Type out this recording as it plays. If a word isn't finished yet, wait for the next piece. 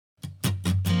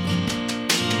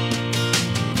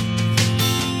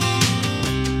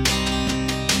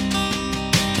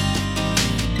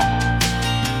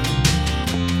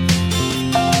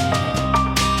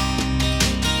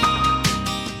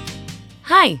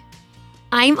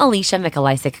I'm Alicia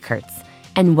Mikulisik-Kurtz,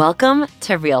 and welcome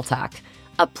to Real Talk,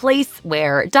 a place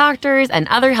where doctors and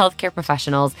other healthcare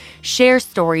professionals share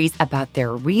stories about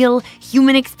their real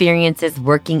human experiences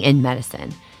working in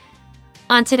medicine.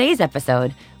 On today's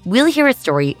episode, we'll hear a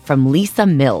story from Lisa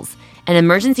Mills, an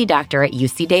emergency doctor at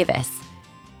UC Davis.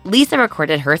 Lisa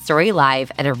recorded her story live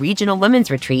at a regional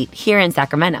women's retreat here in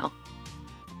Sacramento.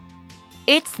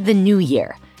 It's the new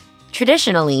year.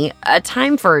 Traditionally, a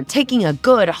time for taking a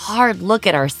good, hard look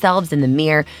at ourselves in the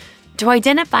mirror to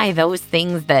identify those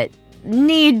things that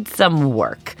need some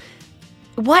work.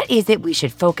 What is it we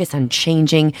should focus on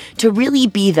changing to really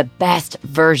be the best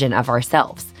version of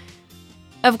ourselves?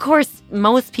 Of course,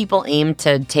 most people aim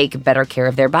to take better care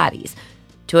of their bodies,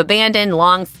 to abandon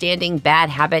long-standing bad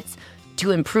habits,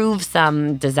 to improve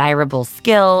some desirable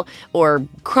skill, or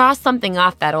cross something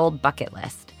off that old bucket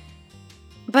list.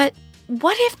 But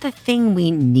what if the thing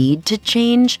we need to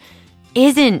change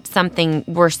isn't something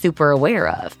we're super aware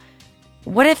of?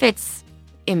 What if it's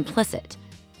implicit?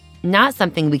 Not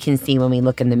something we can see when we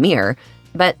look in the mirror,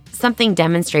 but something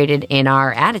demonstrated in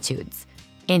our attitudes,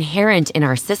 inherent in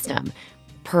our system,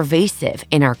 pervasive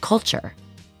in our culture.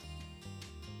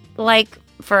 Like,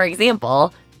 for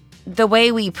example, the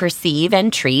way we perceive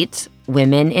and treat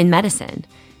women in medicine.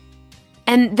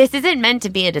 And this isn't meant to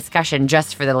be a discussion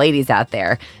just for the ladies out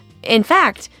there. In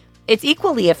fact, it's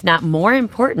equally, if not more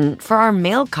important, for our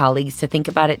male colleagues to think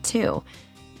about it too.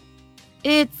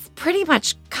 It's pretty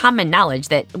much common knowledge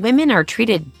that women are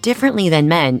treated differently than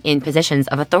men in positions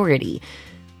of authority.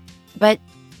 But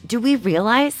do we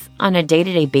realize on a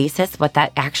day-to-day basis what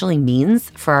that actually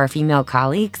means for our female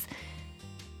colleagues?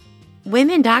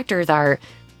 Women doctors are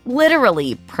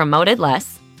literally promoted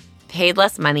less, paid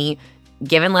less money,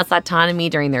 given less autonomy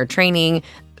during their training.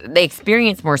 They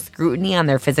experience more scrutiny on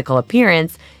their physical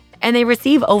appearance, and they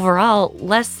receive overall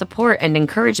less support and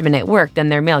encouragement at work than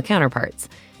their male counterparts.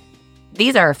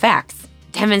 These are facts,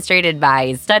 demonstrated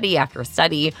by study after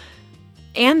study,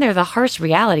 and they're the harsh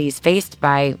realities faced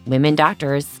by women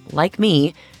doctors like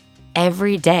me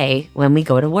every day when we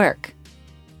go to work.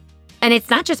 And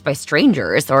it's not just by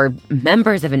strangers or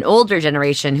members of an older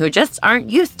generation who just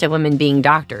aren't used to women being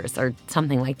doctors or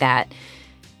something like that.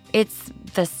 It's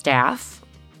the staff,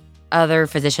 other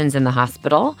physicians in the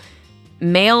hospital,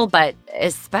 male but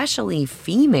especially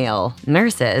female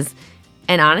nurses,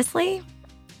 and honestly,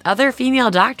 other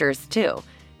female doctors too.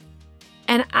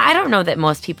 And I don't know that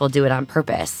most people do it on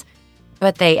purpose,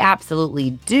 but they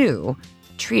absolutely do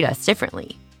treat us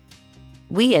differently.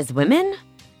 We as women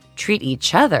treat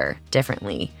each other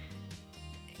differently.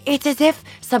 It's as if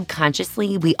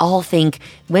subconsciously we all think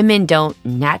women don't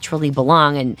naturally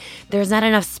belong and there's not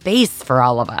enough space for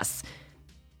all of us.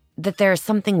 That there's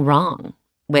something wrong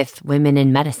with women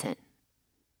in medicine.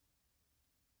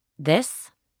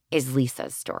 This is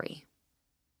Lisa's story.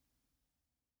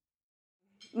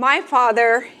 My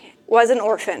father was an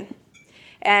orphan,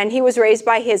 and he was raised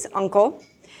by his uncle,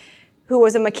 who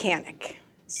was a mechanic.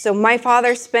 So my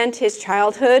father spent his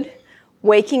childhood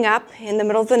waking up in the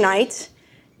middle of the night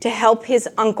to help his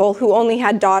uncle, who only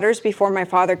had daughters before my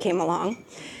father came along,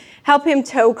 help him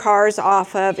tow cars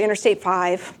off of Interstate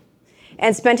 5,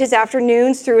 and spent his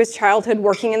afternoons through his childhood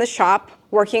working in the shop,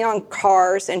 working on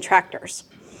cars and tractors.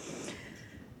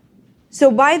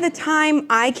 So by the time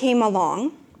I came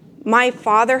along, my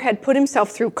father had put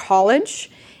himself through college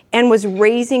and was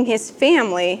raising his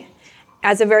family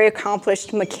as a very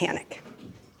accomplished mechanic.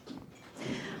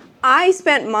 I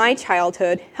spent my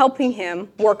childhood helping him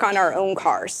work on our own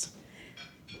cars.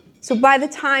 So by the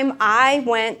time I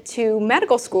went to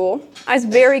medical school, I was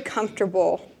very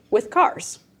comfortable with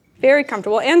cars. Very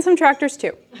comfortable, and some tractors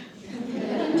too.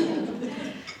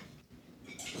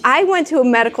 I went to a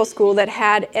medical school that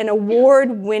had an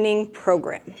award-winning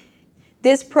program.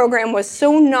 This program was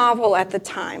so novel at the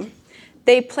time,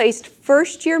 they placed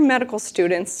first-year medical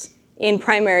students in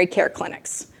primary care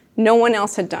clinics. No one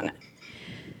else had done it.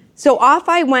 So off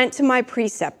I went to my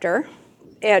preceptor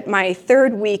at my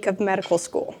third week of medical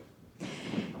school.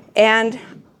 And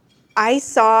I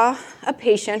saw a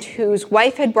patient whose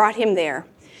wife had brought him there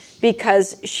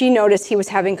because she noticed he was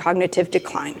having cognitive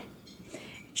decline.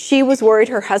 She was worried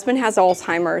her husband has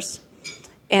Alzheimer's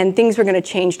and things were going to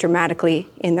change dramatically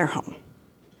in their home.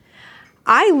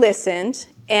 I listened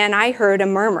and I heard a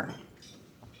murmur,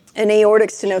 an aortic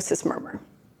stenosis murmur.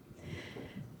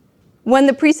 When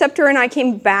the preceptor and I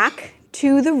came back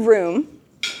to the room,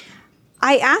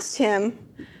 I asked him,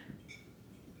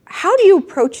 how do you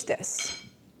approach this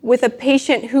with a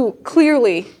patient who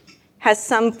clearly has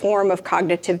some form of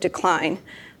cognitive decline,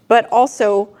 but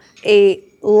also a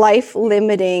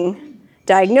life-limiting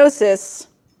diagnosis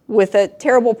with a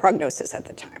terrible prognosis at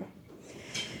the time.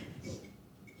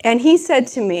 And he said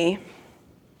to me,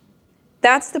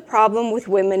 "That's the problem with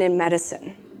women in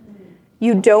medicine.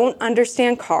 You don't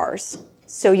understand cars,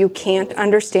 so you can't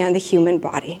understand the human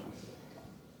body."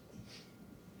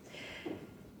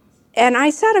 And I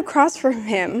sat across from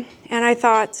him, and I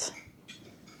thought,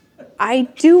 I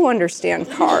do understand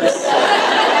cars.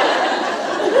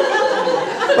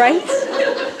 Right?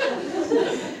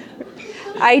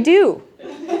 I do.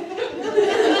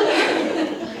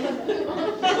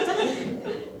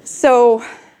 So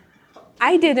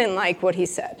I didn't like what he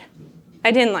said.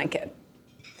 I didn't like it.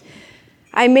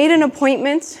 I made an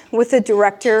appointment with the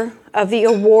director of the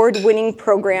award-winning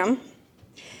program,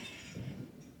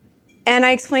 and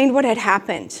I explained what had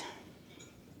happened.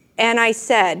 And I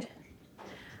said,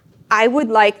 I would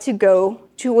like to go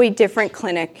to a different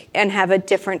clinic and have a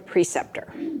different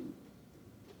preceptor.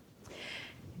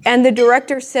 And the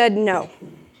director said no.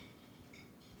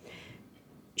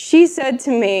 She said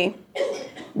to me,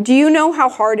 "Do you know how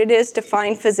hard it is to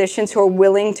find physicians who are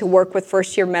willing to work with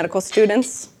first-year medical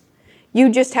students? You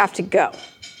just have to go."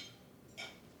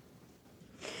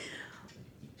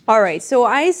 All right, so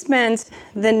I spent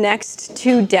the next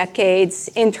 2 decades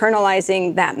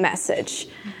internalizing that message,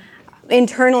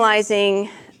 internalizing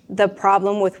the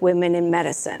problem with women in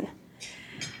medicine.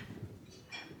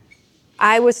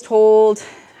 I was told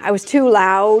I was too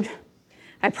loud.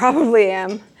 I probably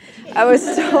am. I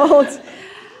was told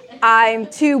I'm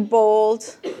too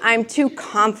bold. I'm too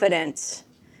confident.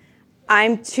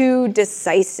 I'm too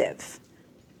decisive.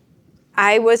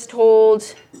 I was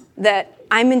told that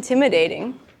I'm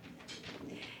intimidating.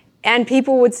 And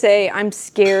people would say, "I'm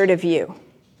scared of you."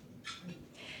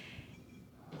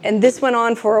 And this went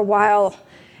on for a while.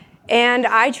 And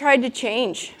I tried to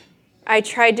change.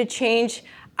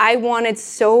 I wanted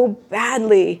so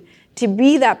badly to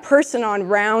be that person on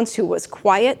rounds who was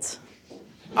quiet.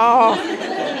 Oh,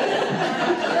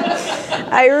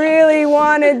 I really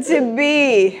wanted to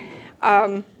be.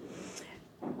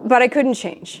 But I couldn't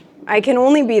change. I can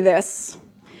only be this.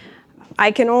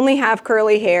 I can only have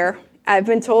curly hair. I've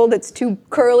been told it's too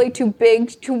curly, too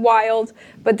big, too wild,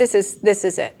 but this is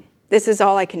it. This is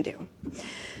all I can do.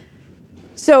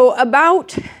 So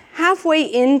about halfway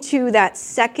into that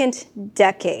second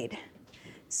decade,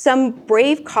 some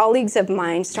brave colleagues of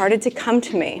mine started to come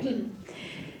to me.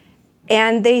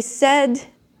 And they said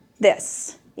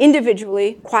this,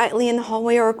 individually, quietly in the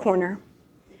hallway or a corner,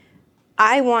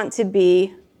 "I want to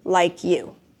be like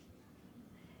you."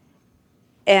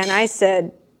 And I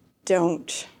said,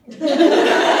 "Don't."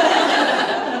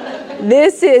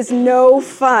 This is no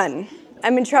fun.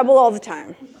 I'm in trouble all the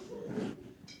time.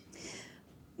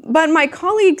 But my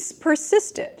colleagues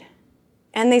persisted,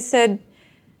 and they said,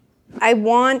 I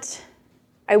want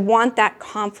that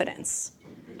confidence.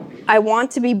 I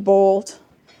want to be bold,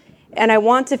 and I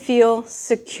want to feel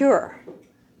secure,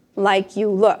 like you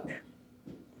look.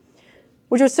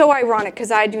 Which was so ironic,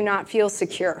 because I do not feel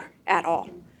secure at all.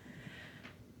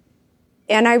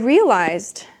 And I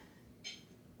realized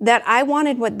that I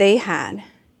wanted what they had,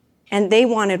 and they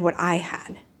wanted what I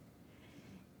had.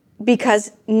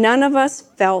 Because none of us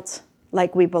felt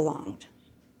like we belonged.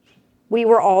 We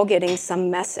were all getting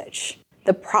some message,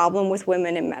 the problem with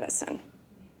women in medicine.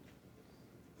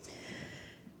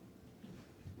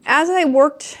 As I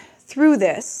worked through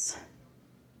this,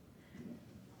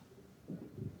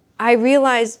 I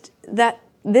realized that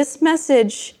this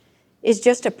message is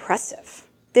just oppressive.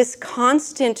 This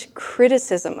constant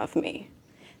criticism of me,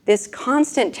 this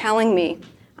constant telling me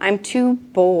I'm too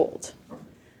bold,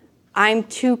 I'm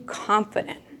too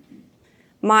confident,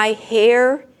 my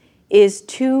hair is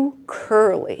too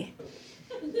curly.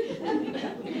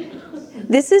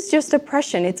 This is just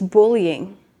oppression, it's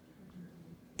bullying.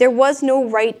 There was no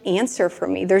right answer for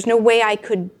me. There's no way I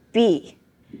could be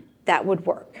that would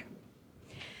work.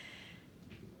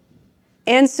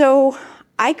 And so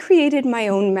I created my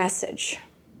own message.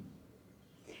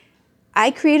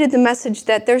 I created the message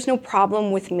that there's no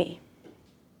problem with me.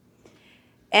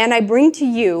 And I bring to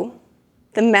you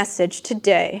the message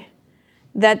today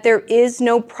that there is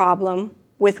no problem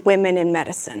with women in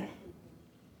medicine.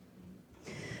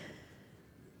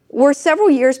 We're several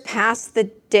years past the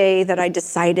day that I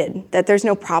decided that there's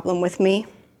no problem with me,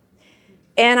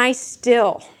 and I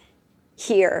still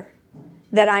hear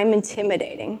that I'm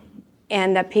intimidating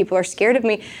and that people are scared of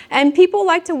me. And people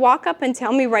like to walk up and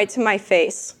tell me right to my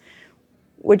face,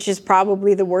 which is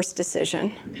probably the worst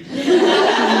decision.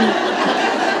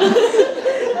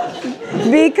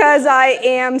 Because I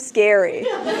am scary.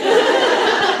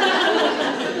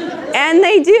 And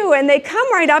they do, and they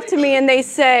come right up to me and they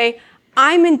say,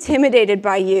 I'm intimidated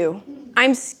by you.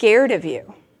 I'm scared of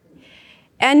you.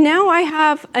 And now I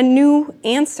have a new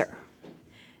answer.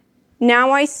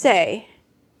 Now I say,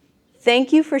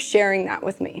 thank you for sharing that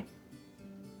with me.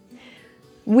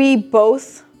 We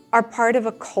both are part of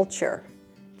a culture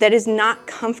that is not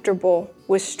comfortable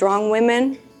with strong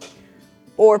women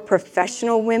or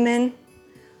professional women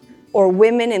or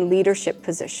women in leadership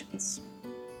positions.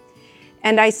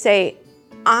 And I say,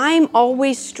 I'm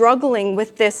always struggling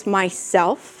with this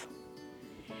myself,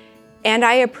 and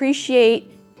I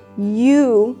appreciate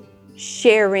you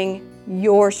sharing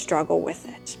your struggle with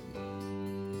it.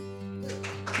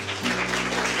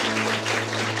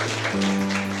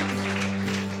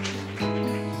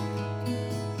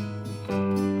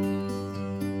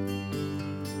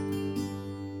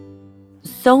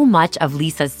 So much of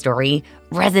Lisa's story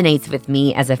resonates with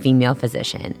me as a female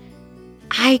physician.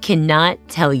 I cannot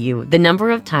tell you the number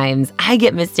of times I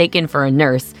get mistaken for a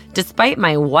nurse despite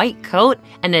my white coat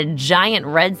and a giant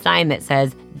red sign that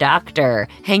says doctor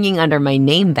hanging under my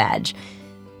name badge.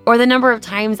 Or the number of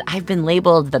times I've been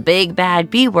labeled the big bad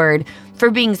B word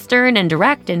for being stern and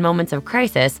direct in moments of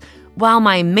crisis, while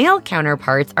my male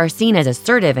counterparts are seen as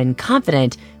assertive and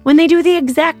confident when they do the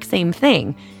exact same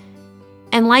thing.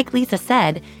 And like Lisa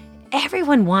said,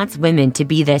 everyone wants women to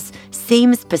be this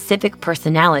same specific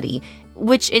personality,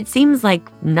 which it seems like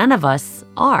none of us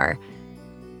are.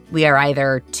 We are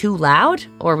either too loud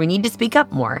or we need to speak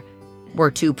up more.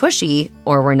 We're too pushy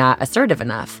or we're not assertive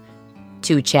enough.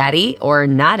 Too chatty or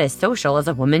not as social as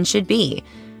a woman should be.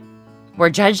 We're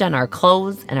judged on our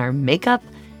clothes and our makeup,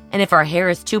 and if our hair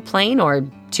is too plain or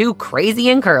too crazy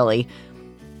and curly.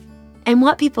 And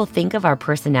what people think of our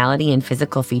personality and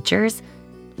physical features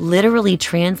literally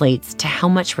translates to how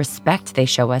much respect they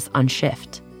show us on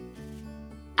shift.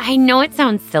 I know it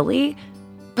sounds silly,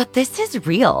 but this is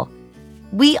real.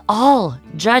 We all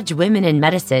judge women in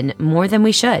medicine more than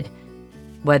we should,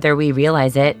 whether we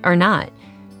realize it or not.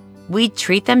 We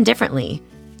treat them differently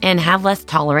and have less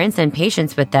tolerance and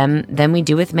patience with them than we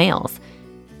do with males.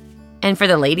 And for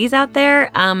the ladies out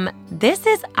there, this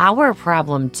is our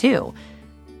problem too.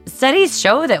 Studies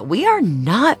show that we are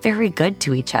not very good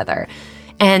to each other.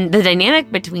 And the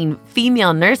dynamic between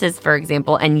female nurses, for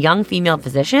example, and young female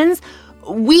physicians,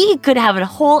 we could have a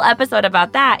whole episode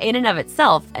about that in and of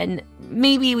itself, and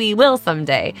maybe we will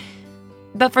someday.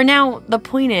 But for now, the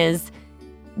point is,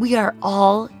 we are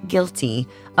all guilty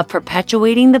of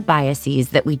perpetuating the biases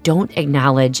that we don't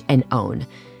acknowledge and own,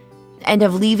 and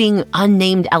of leaving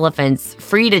unnamed elephants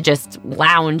free to just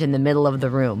lounge in the middle of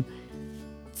the room.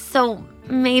 So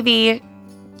maybe,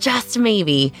 just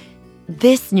maybe,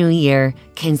 this new year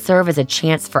can serve as a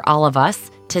chance for all of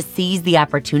us to seize the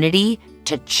opportunity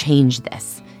to change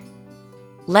this.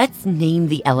 Let's name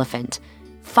the elephant.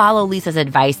 Follow Lisa's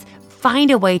advice.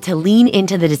 Find a way to lean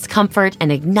into the discomfort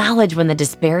and acknowledge when the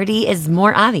disparity is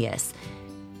more obvious.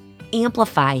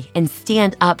 Amplify and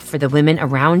stand up for the women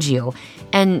around you,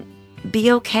 and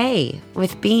be okay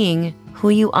with being who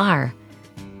you are,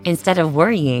 instead of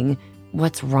worrying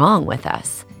what's wrong with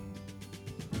us.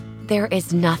 There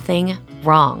is nothing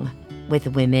wrong with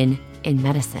women in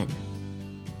medicine.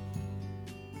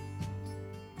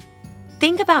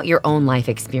 Think about your own life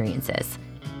experiences.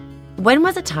 When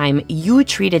was a time you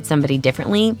treated somebody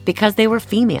differently because they were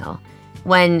female?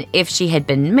 When, if she had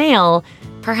been male,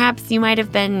 perhaps you might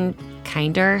have been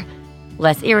kinder,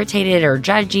 less irritated or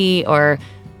judgy, or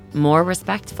more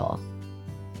respectful.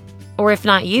 Or if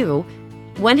not you,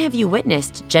 when have you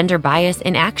witnessed gender bias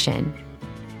in action?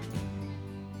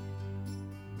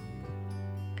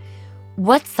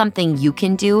 What's something you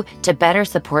can do to better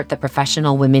support the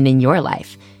professional women in your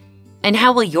life? And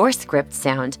how will your script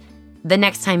sound the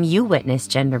next time you witness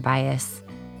gender bias?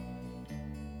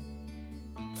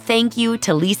 Thank you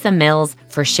to Lisa Mills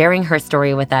for sharing her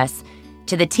story with us,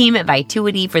 to the team at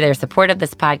Vituity for their support of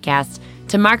this podcast,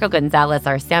 to Marco Gonzalez,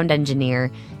 our sound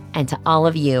engineer, and to all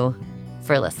of you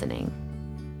for listening.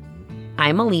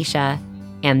 I'm Alicia,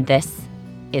 and this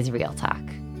is Real Talk.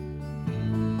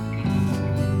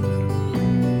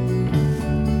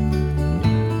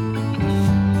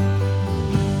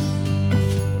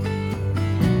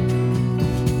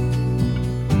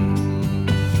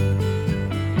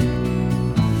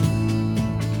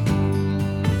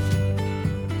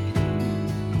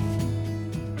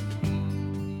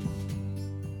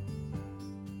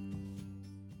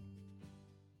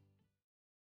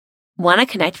 Want to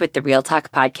connect with the Real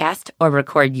Talk podcast or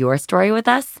record your story with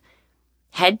us?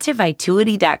 Head to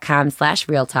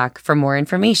vituity.com/realtalk for more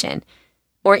information,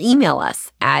 or email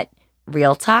us at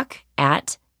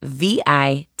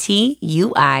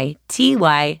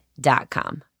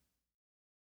realtalk@vituyty.com.